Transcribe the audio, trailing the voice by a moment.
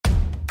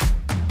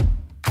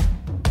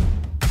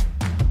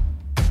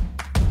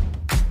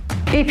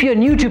If you're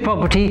new to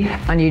property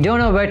and you don't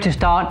know where to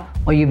start,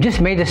 or you've just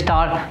made a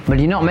start but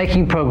you're not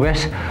making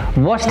progress,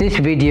 watch this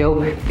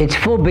video. It's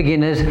for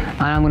beginners,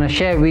 and I'm going to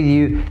share with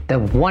you the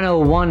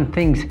 101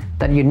 things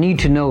that you need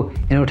to know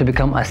in order to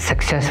become a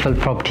successful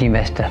property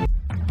investor.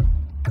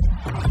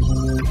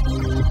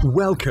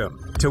 Welcome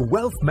to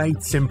Wealth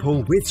Made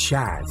Simple with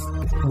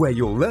Shaz, where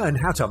you'll learn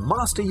how to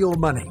master your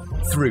money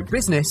through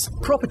business,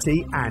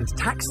 property, and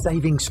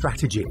tax-saving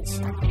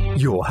strategies.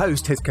 Your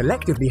host has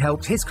collectively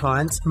helped his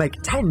clients make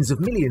tens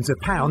of millions of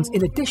pounds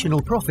in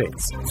additional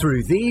profits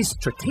through these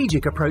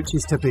strategic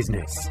approaches to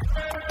business.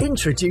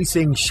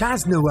 Introducing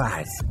Shaz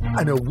Nawaz,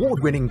 an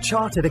award-winning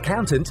chartered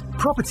accountant,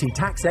 property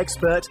tax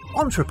expert,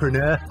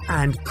 entrepreneur,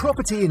 and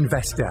property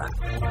investor.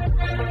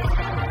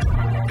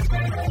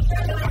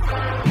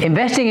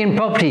 Investing in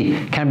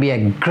property can be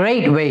a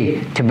great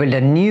way to build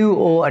a new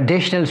or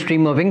additional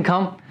stream of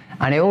income,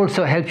 and it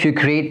also helps you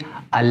create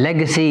a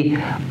legacy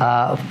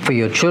for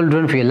your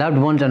children, for your loved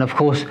ones, and of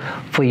course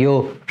for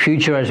your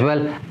future as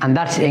well. And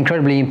that's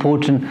incredibly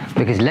important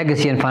because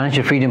legacy and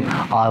financial freedom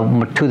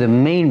are two of the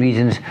main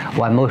reasons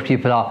why most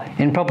people are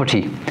in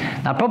property.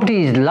 Now,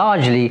 property is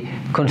largely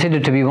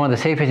considered to be one of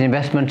the safest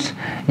investments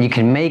you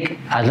can make,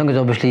 as long as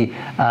obviously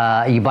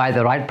you buy at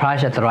the right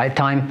price at the right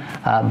time,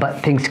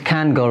 but things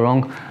can go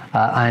wrong,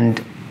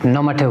 and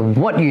no matter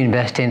what you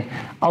invest in,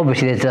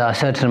 obviously there's a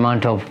certain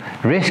amount of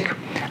risk,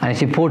 and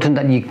it's important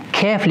that you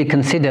carefully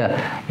consider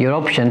your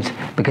options,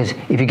 because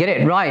if you get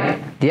it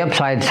right, the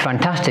upside is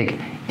fantastic.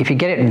 If you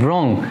get it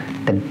wrong,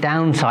 the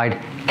downside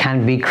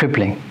can be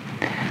crippling.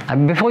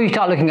 And before you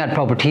start looking at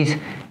properties,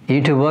 you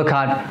need to work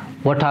out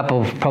what type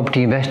of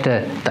property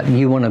investor that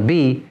you want to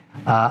be,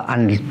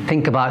 and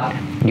think about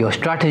your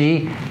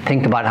strategy,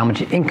 think about how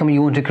much income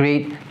you want to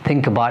create,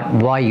 think about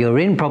why you're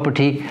in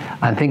property,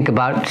 and think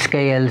about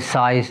scale,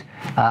 size,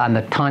 and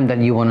the time that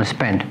you want to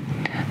spend.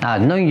 Now,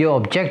 knowing your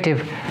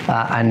objective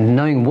and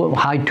knowing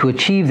how to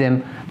achieve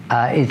them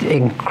is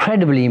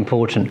incredibly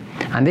important,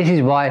 and this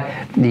is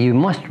why you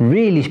must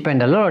really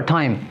spend a lot of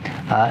time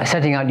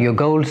setting out your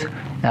goals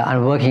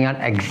and working out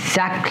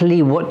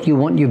exactly what you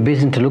want your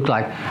business to look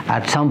like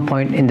at some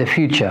point in the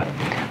future.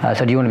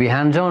 So do you want to be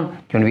hands-on? Do you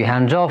want to be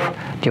hands-off?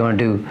 Do you want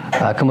to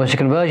do commercial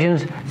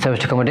conversions,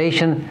 serviced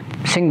accommodation,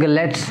 single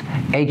lets,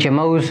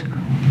 HMOs,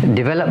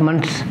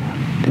 developments?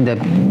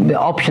 The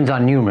options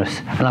are numerous,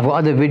 and I've got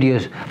other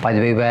videos, by the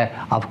way,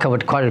 where I've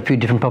covered quite a few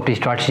different property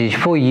strategies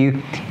for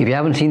you. If you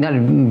haven't seen that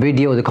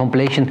video or the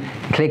compilation,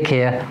 click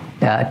here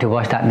to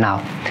watch that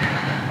now.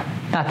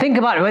 Now, think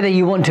about whether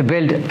you want to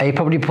build a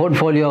property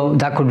portfolio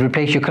that could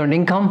replace your current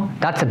income.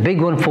 That's a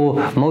big one for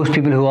most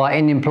people who are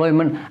in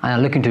employment and are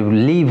looking to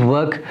leave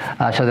work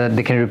so that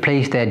they can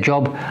replace their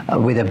job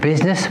with a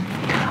business.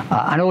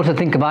 And also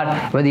think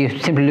about whether you're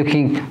simply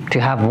looking to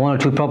have one or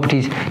two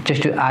properties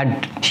just to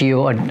add to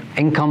your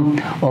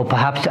income, or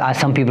perhaps, as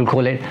some people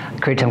call it,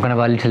 create some kind of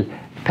a little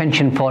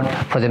pension pot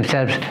for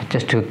themselves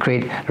just to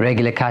create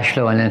regular cash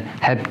flow and then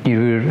help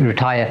you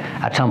retire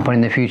at some point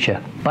in the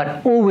future.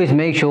 But always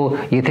make sure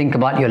you think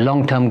about your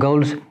long-term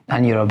goals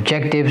and your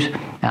objectives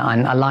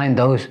and align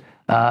those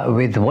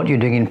with what you're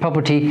doing in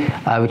property,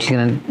 which is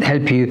going to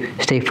help you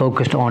stay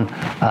focused on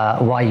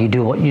why you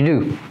do what you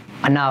do.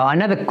 And now,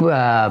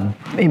 another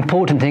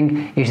important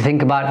thing is to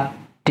think about,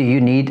 do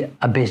you need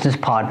a business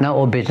partner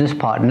or business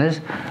partners,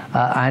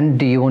 and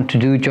do you want to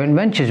do joint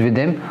ventures with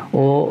them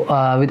or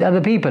with other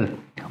people?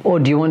 Or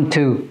do you want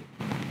to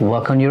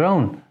work on your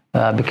own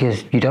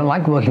because you don't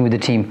like working with a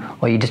team,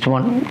 or you just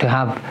want to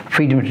have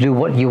freedom to do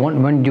what you want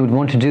when you would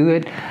want to do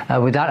it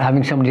without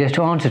having somebody else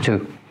to answer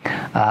to?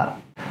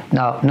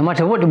 Now, no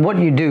matter what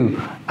you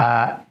do,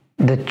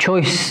 the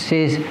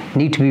choices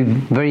need to be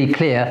very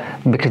clear,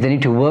 because they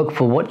need to work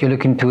for what you're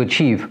looking to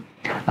achieve.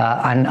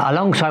 And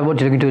alongside what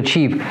you're looking to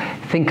achieve,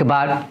 think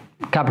about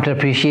capital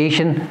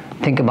appreciation,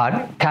 think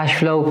about cash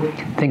flow,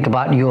 think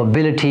about your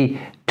ability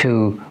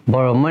to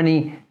borrow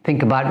money,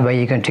 think about where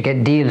you're going to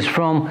get deals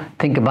from,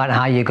 think about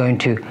how you're going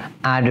to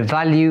add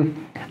value,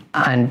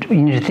 and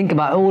you need to think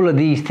about all of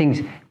these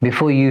things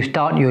before you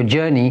start your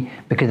journey,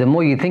 because the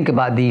more you think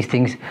about these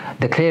things,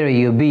 the clearer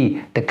you'll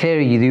be, the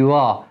clearer you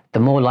are, the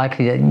more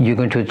likely that you're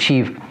going to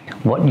achieve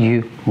what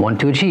you want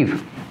to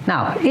achieve.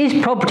 Now,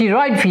 is property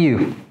right for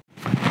you?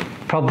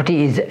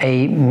 Property is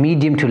a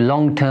medium to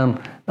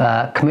long-term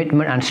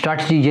commitment and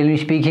strategy, generally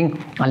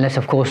speaking, unless,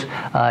 of course,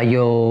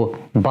 you're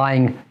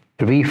buying,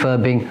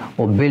 refurbing,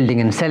 or building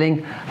and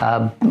selling.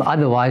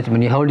 Otherwise,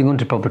 when you're holding on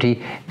to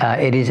property,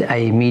 it is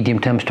a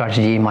medium-term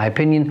strategy, in my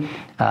opinion.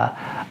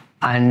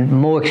 And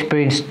more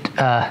experienced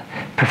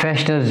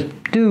professionals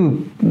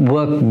do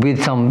work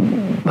with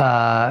some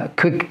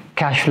quick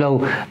cash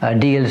flow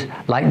deals,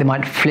 like they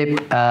might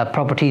flip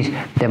properties,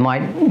 they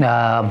might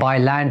buy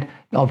land,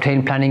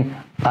 obtain planning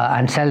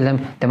and sell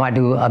them. They might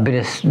do a bit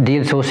of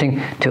deal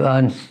sourcing to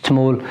earn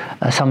small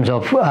sums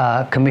of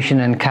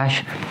commission and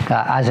cash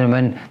as and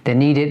when they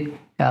need it.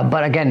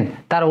 But again,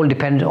 that all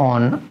depends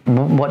on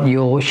what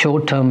your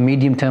short-term,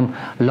 medium-term,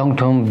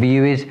 long-term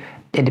view is.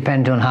 It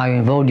depends on how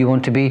involved you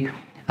want to be.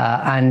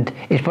 and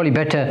it's probably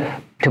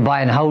better to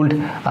buy and hold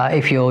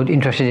if you're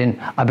interested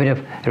in a bit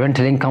of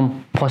rental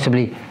income,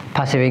 possibly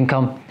passive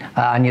income,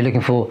 and you're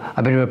looking for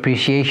a bit of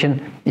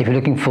appreciation. If you're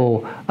looking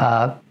for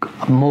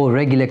more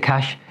regular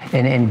cash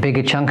in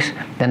bigger chunks,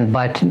 then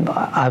by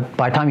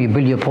the time you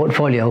build your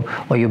portfolio,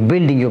 or you're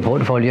building your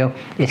portfolio,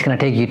 it's going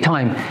to take you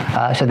time.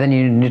 So then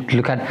you need to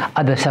look at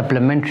other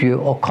supplementary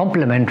or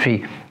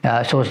complementary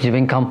sources of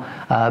income,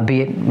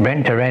 be it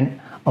rent to rent,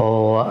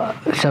 or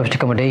serviced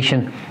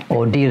accommodation,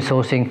 or deal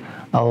sourcing,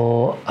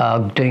 or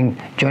doing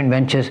joint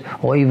ventures,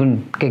 or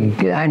even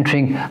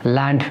entering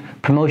land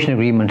promotion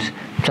agreements.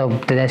 So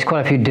there's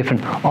quite a few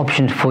different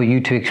options for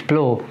you to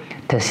explore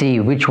to see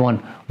which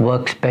one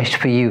works best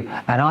for you.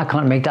 And I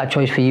can't make that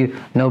choice for you,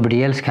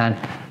 nobody else can.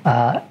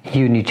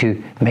 You need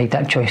to make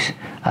that choice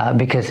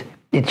because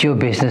it's your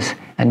business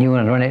and you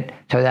want to run it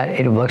so that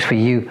it works for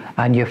you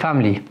and your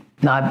family.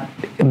 Now,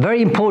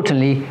 very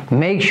importantly,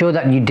 make sure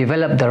that you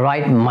develop the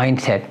right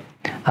mindset.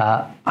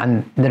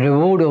 And the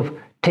reward of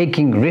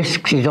taking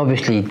risks is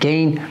obviously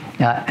gain.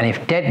 And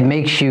if debt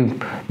makes you,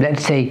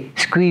 let's say,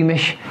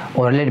 squeamish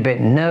or a little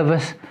bit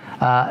nervous,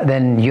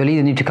 then you'll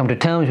either need to come to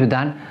terms with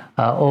that,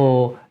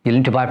 or you'll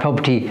need to buy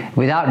property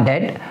without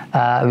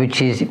debt,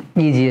 which is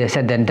easier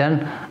said than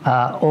done,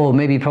 or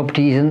maybe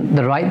property isn't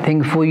the right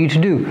thing for you to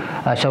do.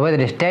 So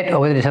whether it's debt or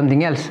whether it's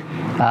something else,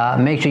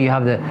 make sure you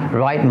have the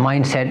right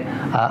mindset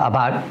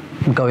about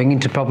going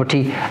into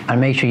property,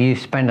 and make sure you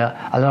spend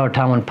a lot of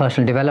time on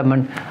personal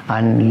development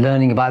and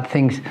learning about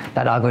things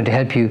that are going to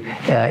help you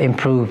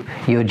improve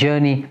your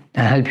journey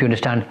and help you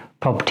understand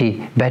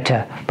property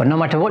better. But no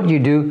matter what you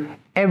do,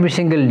 every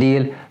single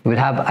deal will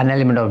have an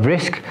element of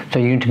risk, so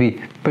you need to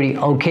be pretty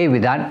okay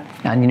with that,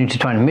 and you need to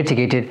try and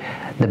mitigate it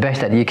the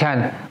best that you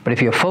can. But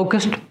if you're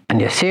focused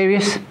and you're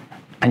serious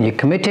and you're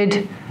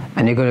committed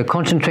and you're going to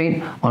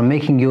concentrate on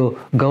making your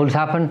goals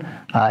happen,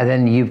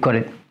 then you've got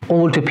it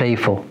all to play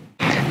for.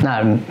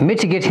 Now,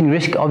 mitigating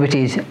risk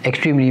obviously is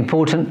extremely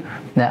important,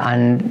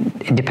 and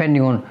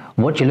depending on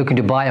what you're looking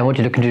to buy and what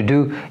you're looking to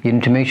do, you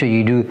need to make sure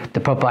you do the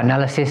proper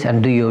analysis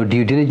and do your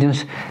due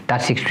diligence.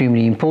 That's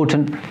extremely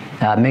important.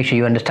 Make sure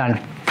you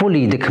understand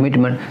fully the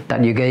commitment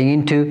that you're getting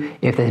into.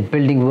 If there's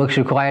building works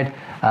required,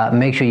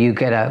 make sure you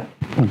get a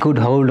good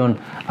hold on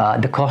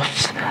the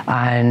costs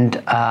and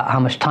how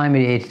much time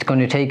it's going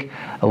to take.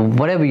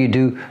 Whatever you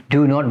do,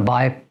 do not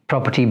buy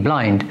property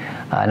blind.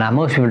 Now,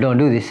 most people don't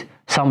do this.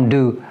 Some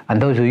do,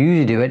 and those who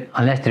usually do it,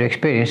 unless they're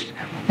experienced,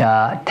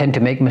 tend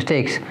to make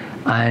mistakes.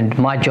 And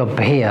my job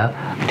here,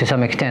 to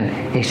some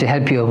extent, is to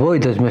help you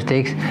avoid those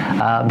mistakes,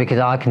 because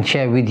I can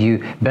share with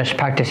you best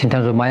practice in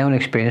terms of my own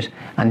experience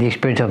and the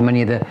experience of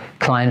many of the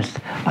clients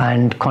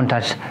and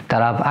contacts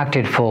that I've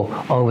acted for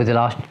over the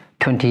last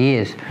 20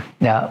 years.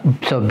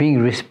 So being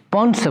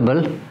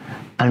responsible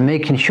and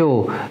making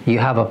sure you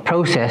have a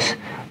process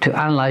to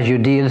analyze your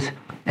deals,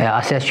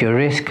 assess your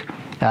risk,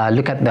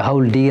 look at the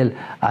whole deal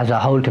as a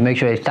whole to make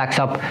sure it stacks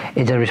up,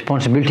 is a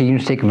responsibility you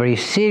need to take very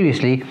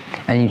seriously,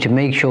 and you need to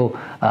make sure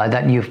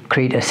that you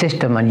create a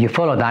system and you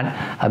follow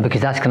that, because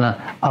that's going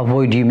to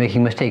avoid you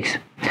making mistakes.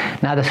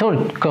 Now, the sort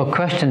of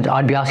questions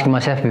I'd be asking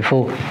myself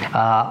before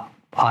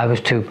I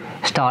was to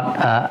start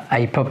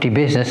a property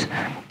business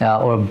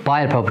or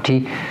buy a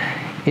property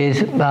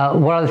is,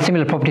 what are the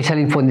similar properties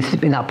selling for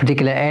in that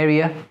particular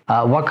area?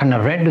 What kind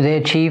of rent do they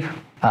achieve?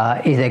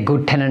 Is there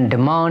good tenant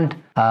demand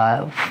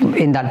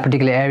in that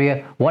particular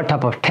area? What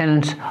type of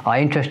tenants are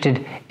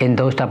interested in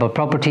those type of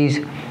properties?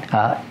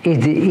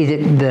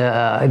 Is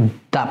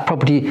that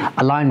property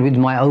aligned with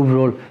my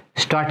overall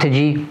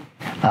strategy?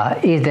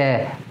 Is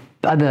there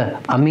other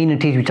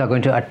amenities which are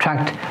going to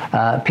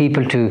attract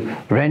people to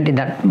rent in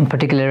that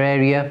particular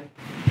area?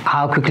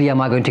 How quickly am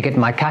I going to get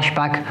my cash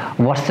back?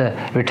 What's the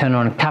return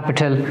on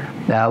capital?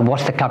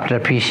 What's the capital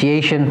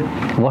appreciation?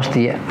 What's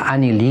the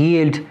annual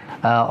yield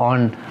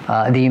on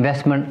the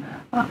investment?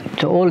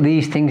 So all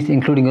these things,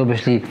 including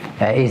obviously,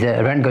 is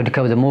the rent going to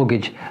cover the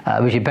mortgage,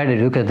 which you better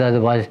do, because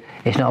otherwise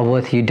it's not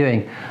worth you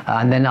doing.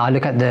 And then I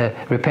look at the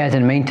repairs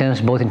and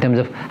maintenance, both in terms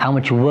of how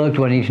much work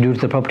do I need to do to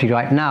the property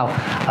right now,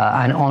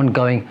 and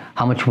ongoing,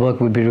 how much work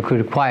would be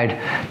required.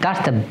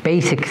 That's the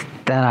basics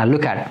that I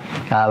look at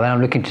when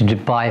I'm looking to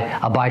buy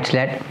a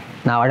buy-to-let.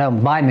 Now, I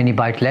don't buy many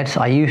buy-to-lets.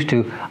 I used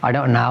to. I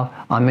don't now.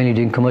 I'm mainly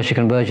doing commercial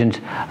conversions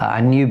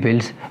and new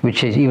builds,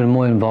 which is even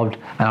more involved,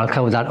 and I'll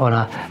cover that on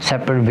a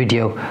separate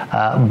video.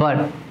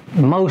 But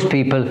most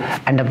people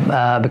end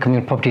up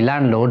becoming property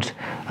landlords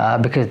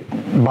because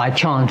by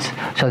chance,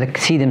 so they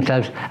see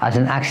themselves as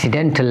an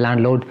accidental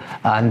landlord,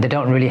 and they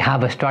don't really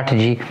have a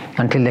strategy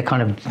until they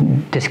kind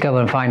of discover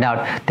and find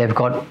out they've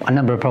got a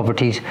number of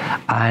properties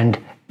and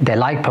they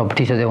like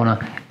property, so they want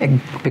to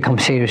become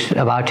serious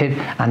about it,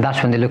 and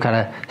that's when they look at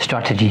a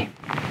strategy.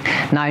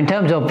 Now, in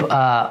terms of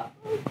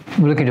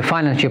looking to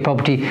finance your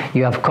property,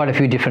 you have quite a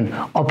few different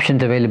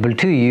options available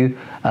to you,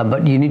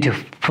 but you need to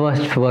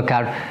first work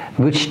out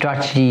which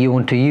strategy you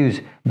want to use.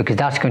 because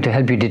that's going to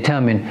help you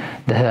determine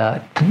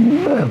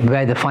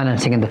where the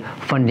financing and the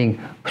funding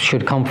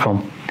should come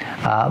from.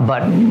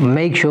 But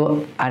make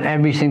sure at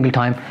every single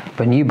time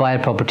when you buy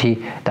a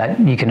property that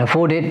you can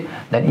afford it,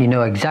 that you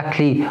know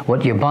exactly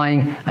what you're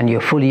buying, and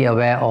you're fully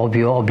aware of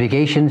your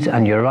obligations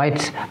and your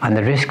rights and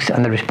the risks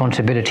and the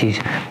responsibilities.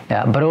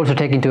 But also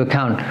take into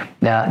account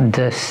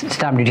the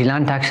stamp duty,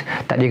 land tax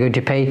that you're going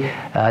to pay,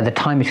 the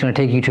time it's going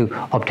to take you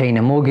to obtain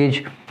a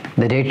mortgage,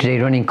 the day-to-day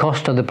running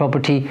cost of the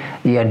property,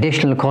 the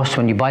additional costs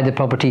when you buy the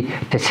property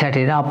to set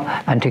it up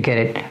and to get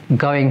it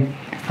going,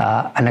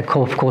 and of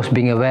course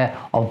being aware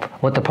of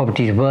what the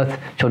property is worth.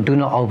 So do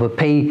not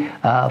overpay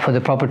for the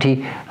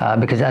property,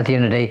 because at the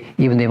end of the day,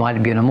 even though it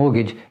might be on a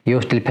mortgage,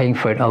 you're still paying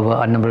for it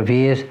over a number of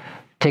years.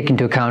 Take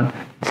into account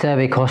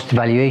survey costs,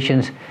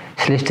 valuations,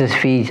 solicitors'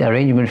 fees,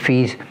 arrangement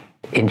fees,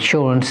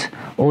 insurance.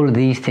 All of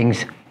these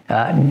things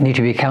need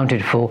to be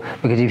accounted for,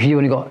 because if you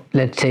only got,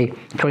 let's say,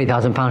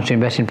 £20,000 to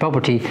invest in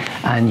property,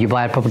 and you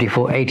buy a property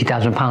for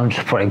 £80,000,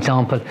 for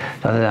example,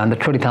 and the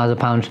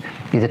 £20,000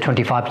 is a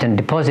 25%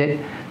 deposit,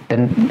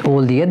 then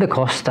all the other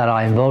costs that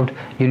are involved,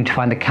 you need to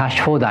find the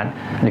cash for that.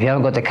 And if you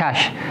haven't got the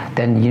cash,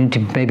 then you need to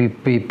maybe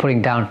be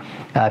putting down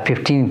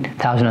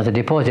 15,000 as a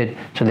deposit.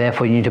 So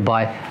therefore, you need to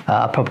buy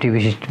a property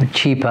which is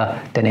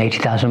cheaper than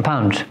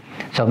 £80,000.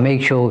 So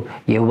make sure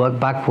you work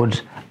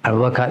backwards and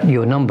work out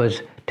your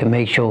numbers to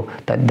make sure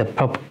that the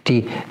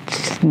property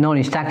not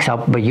only stacks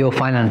up, but your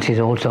finances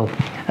also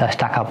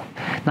stack up.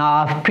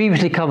 Now, I've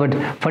previously covered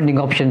funding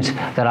options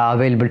that are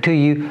available to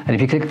you, and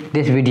if you click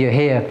this video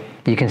here,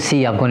 you can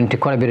see I've gone into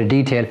quite a bit of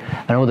detail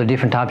and all the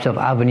different types of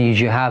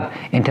avenues you have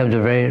in terms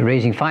of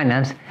raising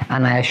finance.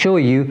 And I assure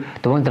you,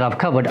 the ones that I've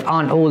covered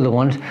aren't all the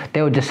ones.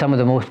 They were just some of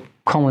the most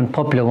common,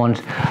 popular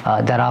ones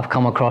that I've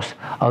come across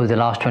over the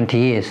last 20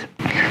 years.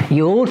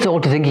 You're also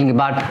thinking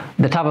about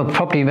the type of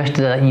property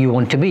investor that you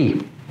want to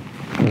be.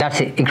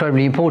 That's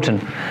incredibly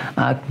important,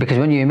 because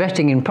when you're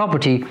investing in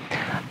property,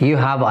 you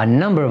have a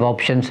number of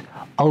options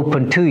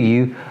open to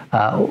you,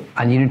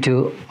 and you need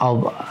to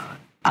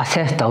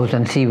assess those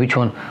and see which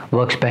one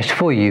works best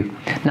for you.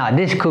 Now,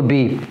 this could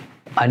be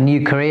a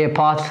new career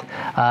path,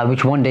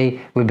 which one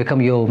day will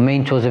become your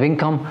main source of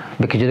income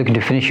because you're looking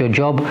to finish your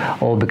job,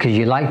 or because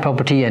you like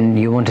property and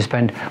you want to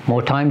spend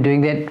more time doing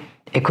that.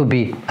 It could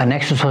be an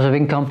extra source of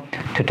income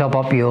to top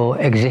up your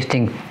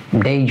existing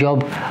day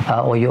job,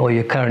 or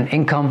your current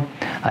income.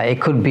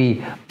 It could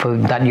be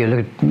that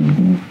you're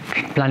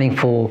planning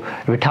for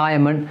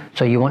retirement,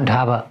 so you want to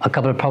have a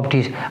couple of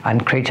properties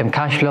and create some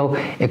cash flow.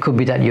 It could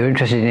be that you're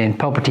interested in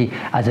property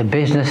as a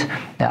business,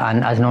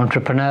 and as an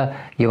entrepreneur,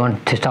 you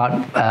want to start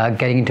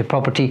getting into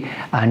property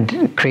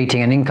and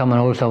creating an income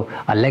and also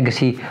a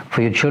legacy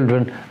for your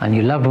children and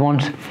your loved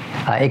ones.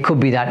 It could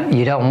be that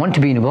you don't want to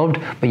be involved,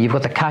 but you've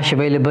got the cash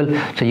available,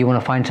 so you want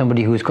to find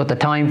somebody who's got the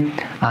time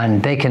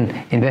and they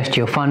can invest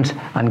your funds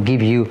and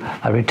give you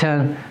a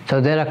return. So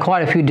there are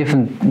quite a few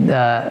different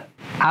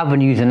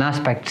avenues and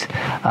aspects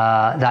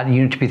that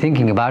you need to be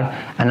thinking about,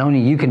 and only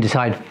you can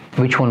decide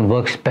which one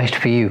works best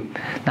for you.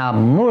 Now,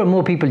 more and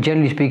more people,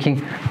 generally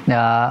speaking,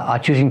 are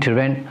choosing to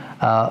rent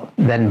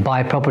than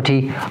buy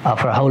property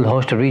for a whole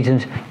host of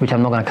reasons, which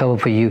I'm not going to cover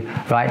for you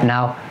right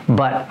now.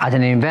 But as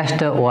an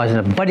investor, or as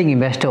a budding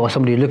investor, or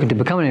somebody looking to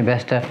become an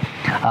investor,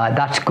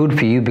 that's good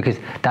for you, because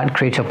that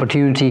creates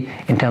opportunity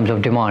in terms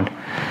of demand.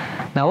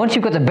 Now, once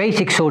you've got the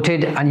basics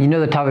sorted and you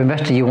know the type of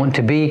investor you want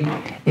to be,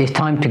 it's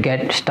time to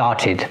get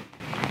started.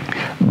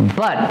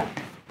 But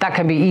that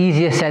can be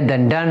easier said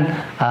than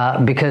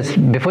done, because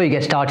before you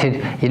get started,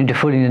 you need to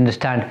fully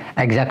understand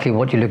exactly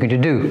what you're looking to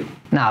do.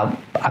 Now,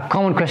 a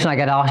common question I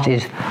get asked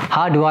is,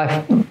 how do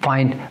I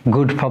find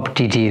good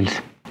property deals?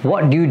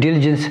 What due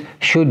diligence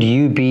should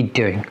you be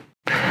doing?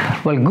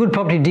 Well, good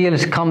property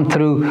deals come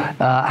through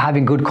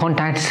having good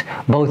contacts,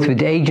 both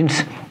with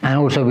agents and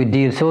also with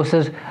deal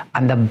sources.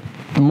 And the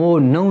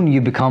more known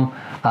you become,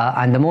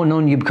 and the more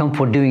known you become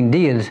for doing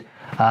deals,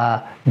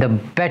 the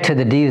better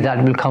the deals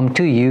that will come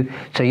to you.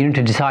 So you need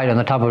to decide on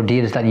the type of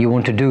deals that you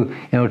want to do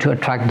in order to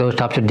attract those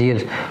types of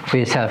deals for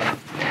yourself.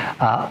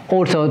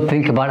 Also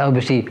think about,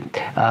 obviously,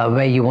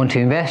 where you want to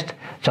invest.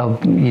 So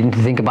you need to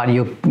think about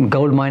your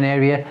gold mine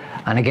area.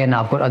 And again,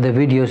 I've got other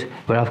videos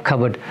where I've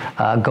covered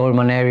gold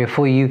mine area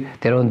for you.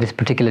 They're on this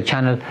particular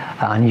channel,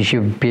 and you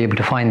should be able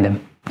to find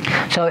them.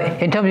 So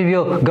in terms of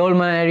your gold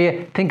mine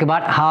area, think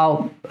about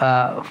how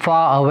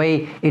far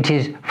away it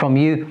is from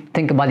you.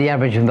 Think about the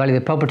average value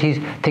of the properties.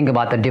 Think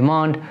about the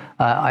demand.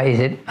 Is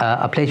it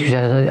a place which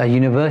has a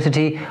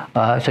university,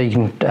 so you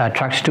can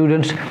attract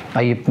students?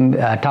 Are you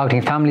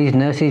targeting families,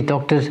 nurses,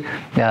 doctors,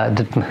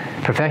 the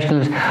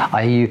professionals?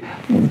 Are you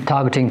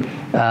targeting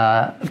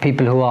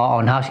people who are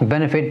on housing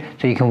benefit,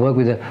 so you can work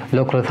with the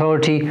local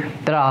authority?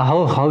 There are a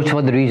whole host of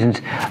other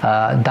reasons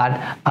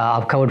that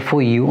I've covered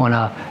for you on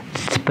a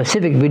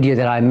specific video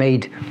that I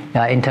made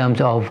in terms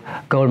of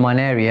gold mine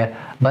area.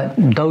 But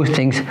those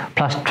things,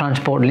 plus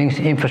transport links,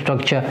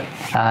 infrastructure,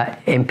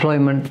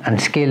 employment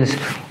and skills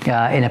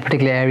in a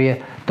particular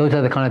area, those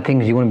are the kind of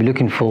things you want to be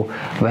looking for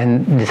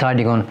when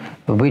deciding on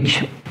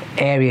which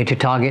area to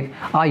target.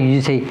 I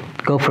usually say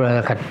go for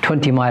a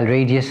 20-mile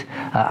radius,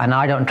 and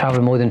I don't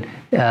travel more than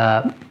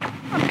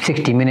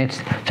 60 minutes.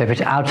 So if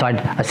it's outside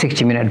a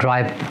 60-minute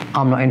drive,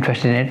 I'm not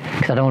interested in it,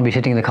 because I don't want to be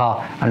sitting in the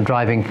car and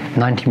driving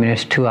 90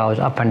 minutes, 2 hours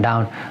up and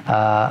down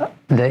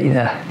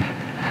the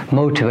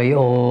motorway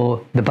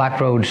or the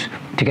back roads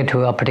to get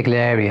to a particular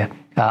area.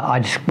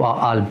 I'll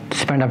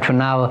spend up to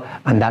an hour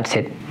and that's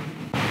it.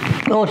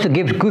 Also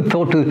give good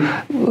thought to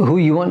who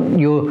you want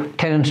your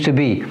tenants to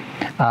be,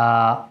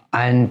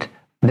 and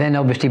then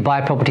obviously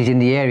buy properties in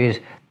the areas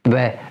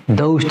where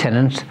those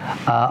tenants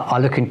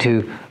are looking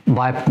to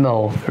buy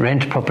or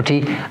rent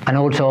property, and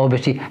also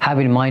obviously have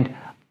in mind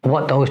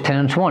what those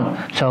tenants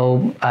want.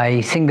 So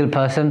a single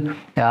person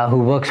who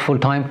works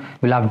full-time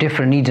will have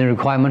different needs and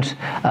requirements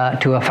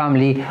to a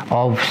family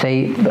of,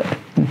 say,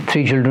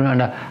 3 children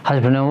and a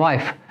husband and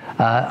wife.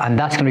 And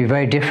that's going to be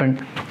very different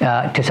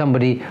to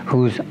somebody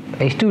who's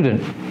a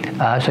student.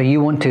 So you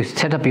want to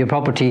set up your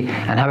property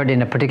and have it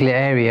in a particular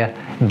area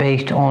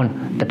based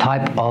on the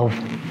type of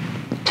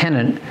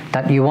tenant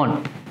that you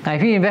want. Now,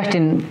 if you invest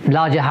in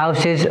larger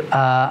houses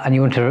and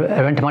you want to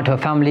rent them out to a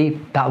family,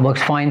 that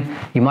works fine.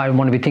 You might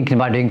want to be thinking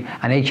about doing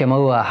an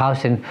HMO, a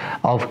house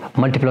of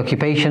multiple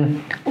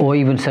occupation, or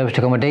even serviced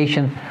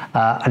accommodation.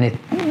 And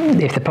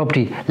if the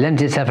property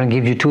lends itself and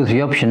gives you 2 or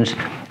 3 options,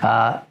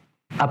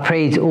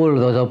 appraise all of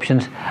those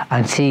options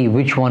and see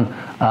which one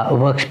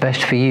works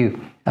best for you,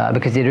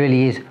 because it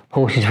really is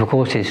horses for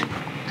courses.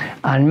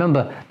 And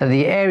remember that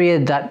the area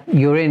that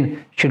you're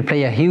in should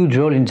play a huge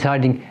role in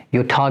deciding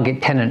your target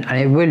tenant, and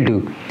it will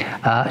do.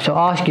 So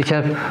ask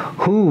yourself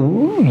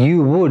who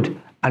you would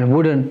and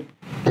wouldn't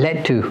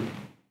let to,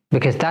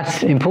 because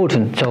that's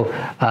important. So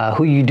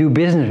who you do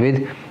business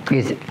with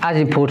is as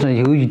important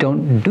as who you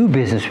don't do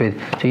business with.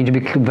 So you need to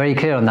be very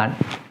clear on that.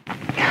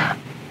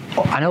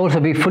 And also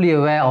be fully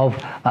aware of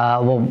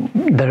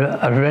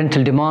the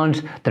rental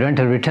demands, the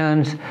rental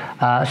returns,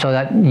 so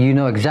that you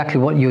know exactly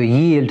what your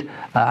yield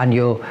and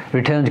your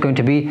return is going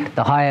to be.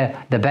 The higher,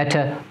 the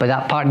better, but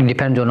that partly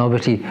depends on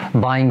obviously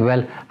buying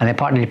well, and it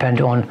partly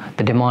depends on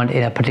the demand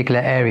in a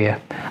particular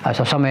area.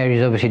 So some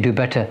areas obviously do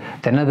better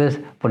than others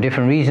for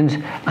different reasons,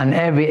 and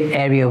every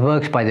area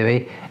works, by the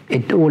way.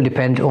 It all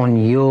depends on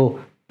your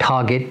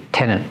target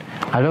tenant.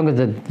 As long as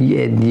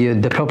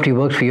the property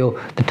works for you,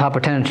 the type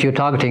of tenants you're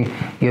targeting,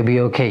 you'll be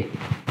okay.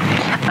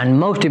 And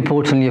most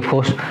importantly, of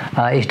course,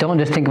 is don't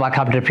just think about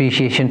capital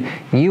appreciation.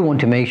 You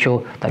want to make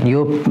sure that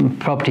your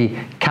property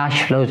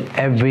cash flows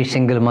every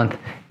single month.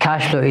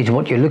 Cash flow is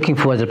what you're looking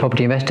for as a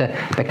property investor,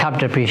 but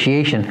capital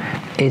appreciation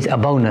is a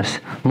bonus.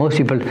 Most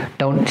people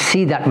don't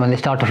see that when they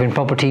start off in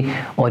property,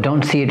 or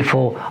don't see it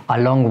for a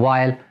long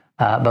while.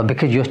 But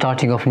because you're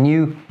starting off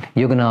new,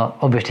 you're going to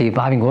obviously,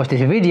 having watched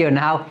this video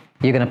now,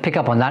 you're going to pick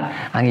up on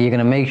that, and you're going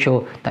to make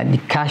sure that the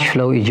cash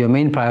flow is your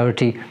main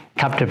priority.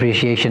 Capital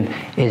appreciation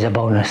is a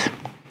bonus.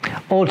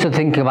 Also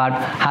think about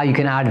how you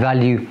can add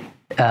value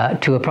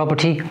to a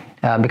property,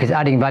 because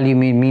adding value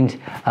means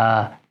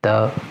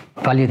the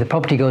value of the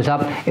property goes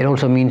up. It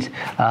also means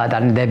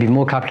that there'll be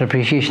more capital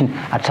appreciation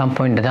at some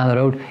point down the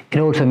road. It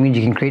also means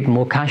you can create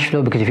more cash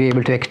flow, because if you're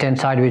able to extend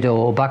sideways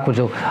or backwards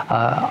or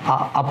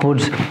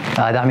upwards,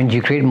 that means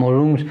you create more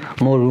rooms.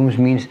 More rooms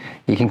means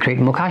you can create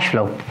more cash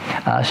flow.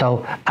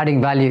 So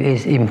adding value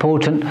is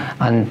important,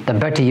 and the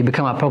better you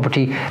become at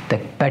property, the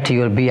better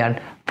you'll be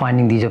at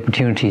finding these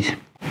opportunities.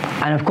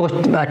 And of course,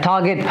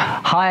 target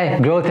high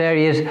growth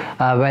areas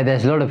where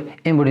there's a lot of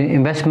inward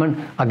investment.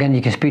 Again,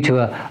 you can speak to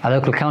a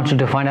local council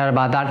to find out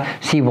about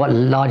that, see what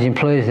large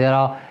employers there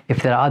are,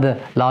 if there are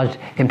other large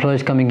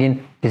employers coming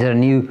in. Is there a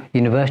new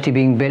university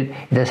being built? Is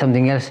there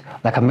something else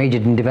like a major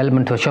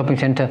development or shopping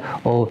centre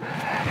or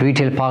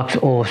retail parks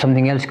or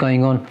something else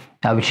going on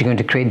which is going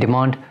to create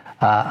demand?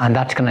 And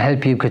that's going to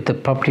help you, because the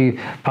property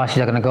prices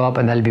are going to go up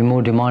and there'll be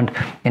more demand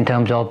in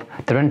terms of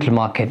the rental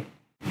market.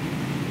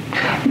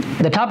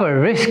 The type of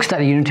risks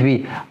that you need to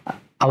be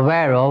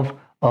aware of,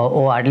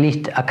 or at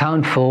least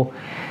account for,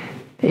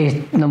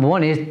 is number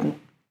one is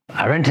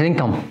rental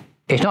income.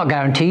 It's not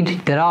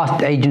guaranteed. There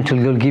are agents who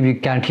will give you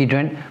guaranteed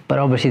rent, but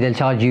obviously they'll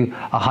charge you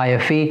a higher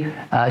fee.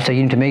 So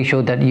you need to make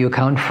sure that you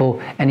account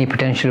for any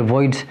potential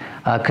voids,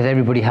 because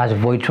everybody has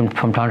voids from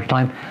time to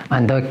time,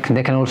 and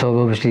they can also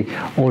obviously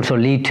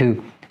lead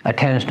to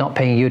tenants not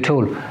paying you at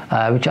all,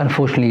 which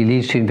unfortunately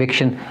leads to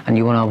eviction, and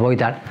you want to avoid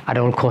that at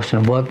all costs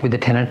and work with the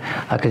tenant,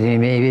 because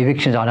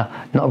evictions are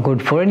not good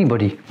for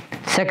anybody.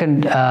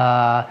 Second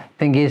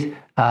thing is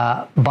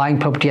buying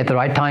property at the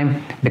right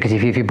time, because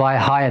if you buy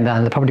high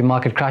and the property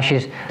market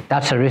crashes,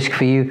 that's a risk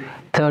for you.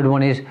 Third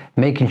one is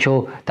making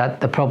sure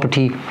that the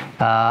property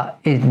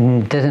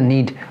doesn't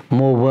need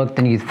more work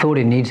than you thought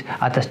it needs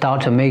at the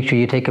start, so make sure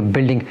you take a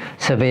building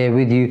surveyor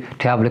with you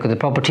to have a look at the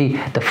property.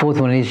 The fourth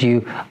one is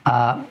you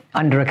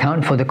under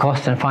account for the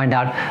cost and find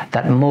out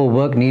that more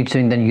work needs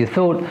doing than you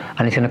thought,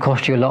 and it's going to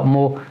cost you a lot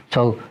more.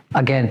 So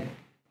again,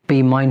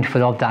 be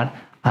mindful of that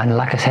And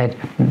like I said,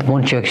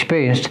 once you're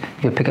experienced,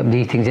 you'll pick up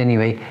these things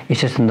anyway.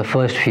 It's just in the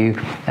first few,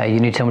 you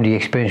need somebody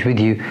experienced with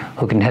you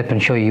who can help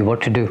and show you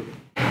what to do.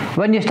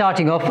 When you're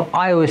starting off,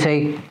 I always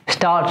say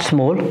start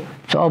small.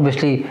 So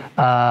obviously,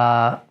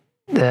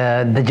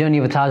 the journey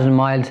of 1,000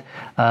 miles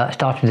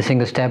starts with a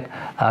single step,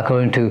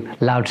 according to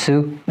Lao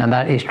Tzu, and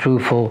that is true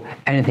for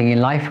anything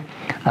in life.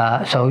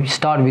 So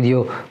start with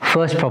your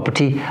first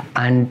property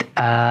and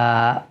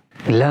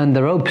learn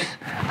the ropes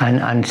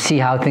and see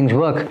how things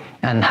work,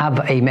 and have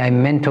a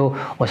mentor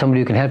or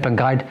somebody who can help and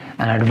guide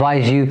and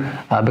advise you,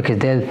 because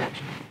they'll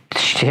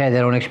share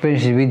their own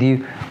experiences with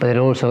you, but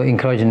they'll also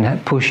encourage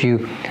and push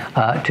you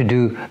to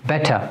do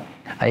better,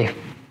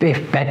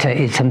 if better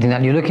is something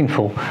that you're looking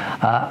for.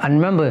 And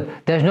remember,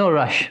 there's no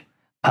rush.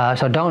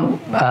 So don't,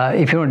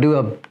 if you want to do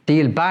a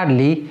deal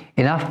badly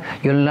enough,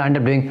 you'll end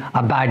up doing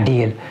a bad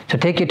deal. So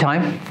take your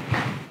time,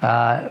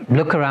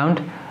 look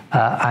around,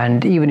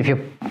 and even if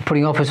you're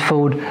putting offers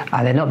forward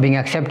and they're not being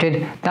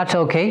accepted, that's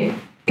okay.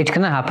 It's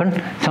going to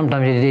happen.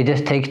 Sometimes it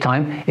just takes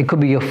time. It could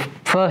be your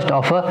first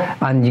offer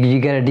and you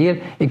get a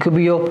deal. It could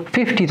be your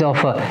 50th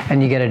offer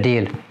and you get a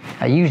deal.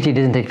 Usually it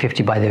doesn't take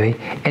 50, by the way.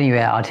 Anyway,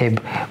 I'd say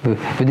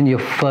within your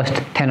first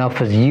 10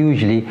 offers,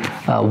 usually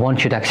one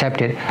should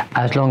accept it,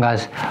 as long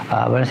as,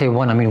 when I say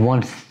one, I mean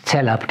one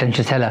seller,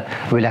 potential seller,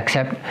 will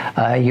accept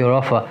your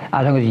offer,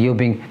 as long as you're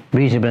being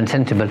reasonable and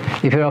sensible.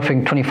 If you're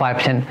offering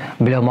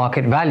 25% below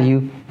market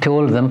value to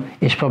all of them,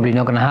 it's probably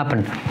not going to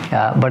happen.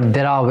 But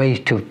there are ways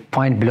to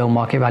find below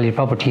market value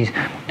properties,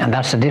 and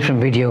that's a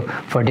different video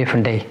for a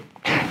different day.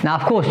 Now,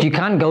 of course, you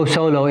can go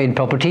solo in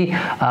property,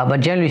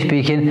 but generally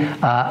speaking,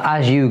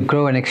 as you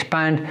grow and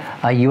expand,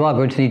 you are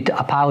going to need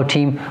a power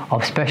team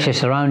of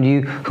specialists around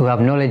you who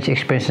have knowledge,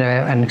 experience,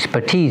 and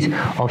expertise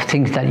of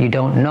things that you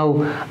don't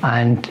know.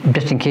 And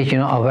just in case you're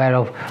not aware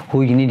of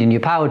who you need in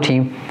your power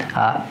team,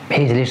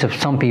 here's a list of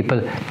some people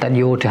that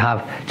you ought to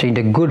have. So you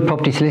need a good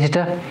property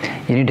solicitor,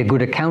 you need a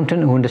good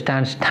accountant who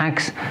understands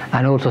tax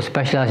and also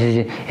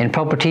specializes in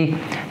property,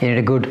 you need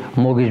a good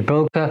mortgage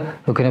broker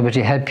who can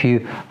obviously help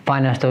you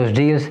finance those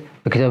deals,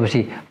 because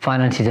obviously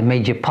finance is a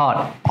major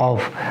part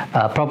of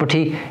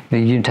property. You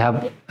need to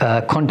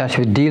have contacts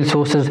with deal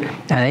sources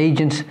and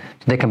agents, so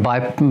they can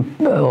buy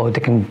or they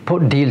can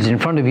put deals in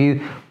front of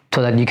you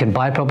so that you can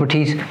buy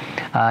properties.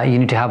 You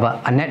need to have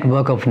a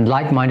network of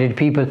like-minded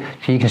people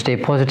so you can stay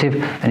positive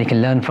and you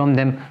can learn from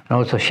them and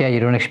also share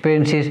your own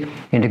experiences. You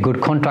need a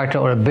good contractor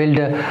or a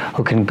builder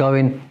who can go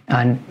in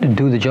and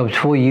do the jobs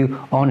for you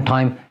on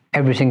time,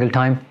 every single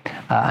time.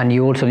 And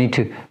you also need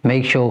to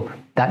make sure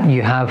that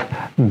you have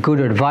good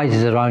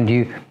advisors around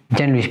you,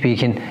 generally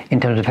speaking, in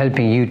terms of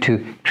helping you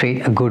to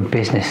create a good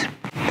business.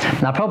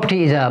 Now,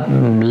 property is a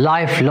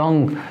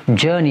lifelong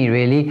journey,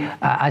 really,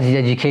 as is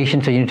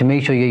education. So you need to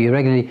make sure you're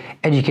regularly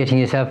educating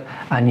yourself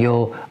and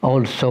you're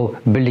also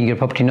building your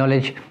property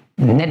knowledge.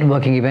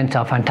 Networking events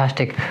are a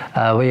fantastic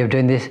way of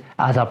doing this,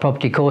 as are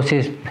property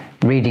courses,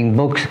 reading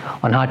books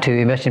on how to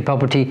invest in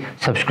property,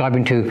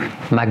 subscribing to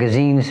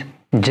magazines,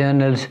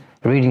 journals,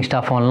 reading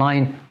stuff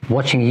online,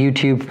 watching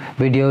YouTube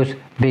videos,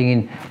 being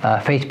in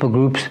Facebook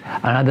groups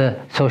and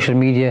other social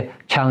media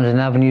channels and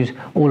avenues.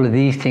 All of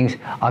these things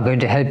are going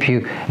to help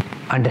you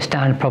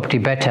understand property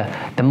better.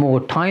 The more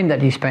time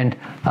that you spend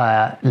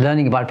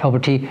learning about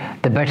property,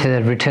 the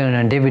better the return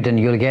and dividend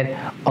you'll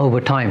get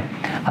over time.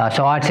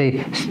 So I'd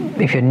say,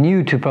 if you're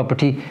new to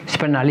property,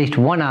 spend at least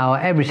 1 hour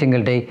every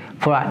single day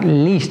for at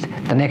least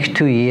the next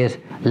 2 years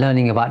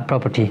learning about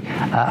property.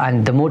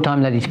 And the more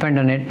time that you spend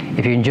on it,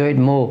 if you enjoy it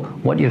more,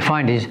 what you'll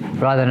find is,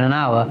 rather than an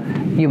hour,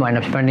 you might end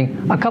up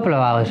spending a couple of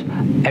hours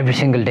every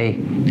single day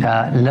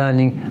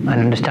learning and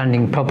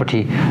understanding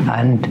property.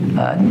 And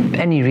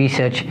any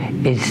research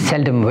is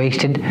seldom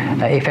wasted,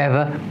 if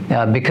ever,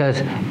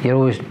 because you're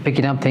always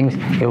picking up things,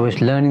 you're always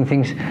learning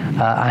things.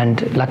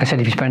 And like I said,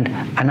 if you spend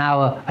an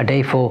hour a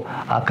day for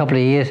a couple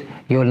of years,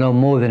 you'll know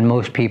more than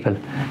most people.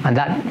 And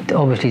that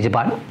obviously is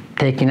about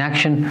taking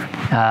action,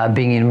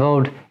 being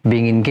involved,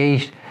 being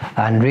engaged,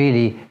 and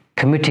really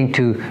committing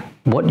to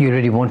what you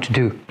really want to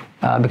do.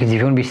 Because if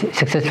you want to be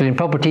successful in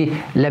property,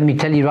 let me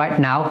tell you right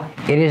now,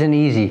 it isn't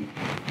easy.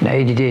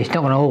 It's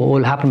not going to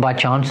all happen by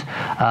chance.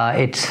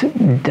 It's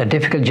a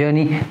difficult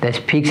journey. There's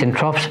peaks and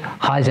troughs,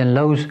 highs and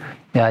lows.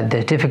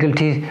 There's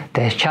difficulties,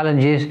 there's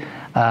challenges.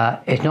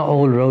 It's not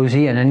all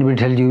rosy, and anybody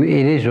tell you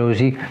it is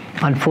rosy,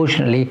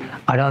 unfortunately,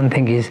 I don't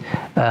think it's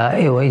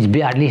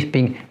at least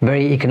being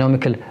very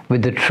economical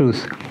with the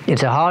truth.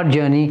 It's a hard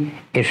journey,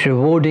 it's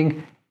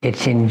rewarding,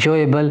 it's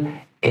enjoyable,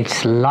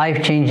 it's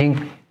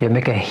life-changing. You'll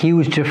make a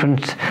huge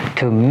difference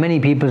to many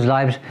people's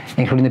lives,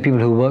 including the people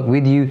who work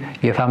with you,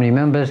 your family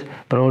members,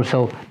 but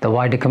also the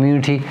wider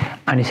community.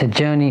 And it's a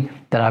journey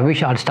that I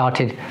wish I'd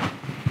started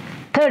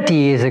 30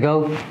 years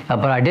ago,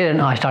 but I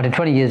didn't. I started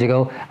 20 years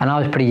ago, and I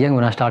was pretty young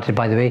when I started,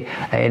 by the way,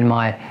 in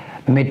my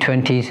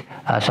mid-20s.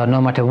 So no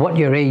matter what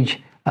your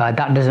age,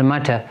 that doesn't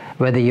matter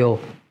whether you're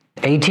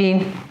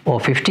 18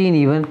 or 15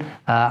 even,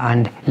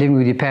 and living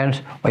with your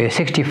parents, or you're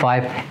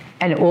 65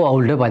 or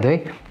older, by the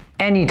way.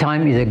 any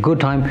time is a good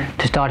time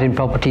to start in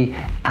property,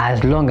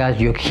 as long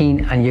as you're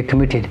keen and you're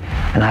committed.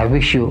 And I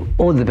wish you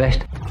all the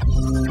best.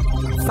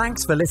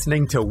 Thanks for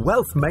listening to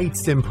Wealth Made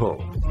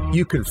Simple.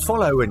 You can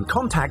follow and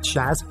contact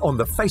Shaz on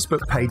the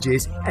Facebook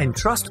pages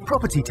Entrust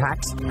Property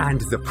Tax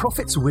and The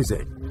Profits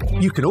Wizard.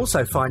 You can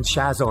also find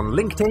Shaz on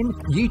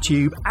LinkedIn,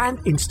 YouTube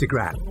and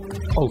Instagram.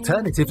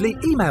 Alternatively,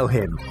 email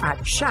him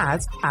at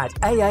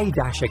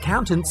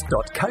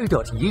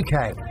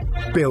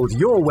shaz@aa-accountants.co.uk. Build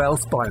your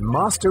wealth by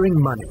mastering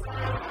money.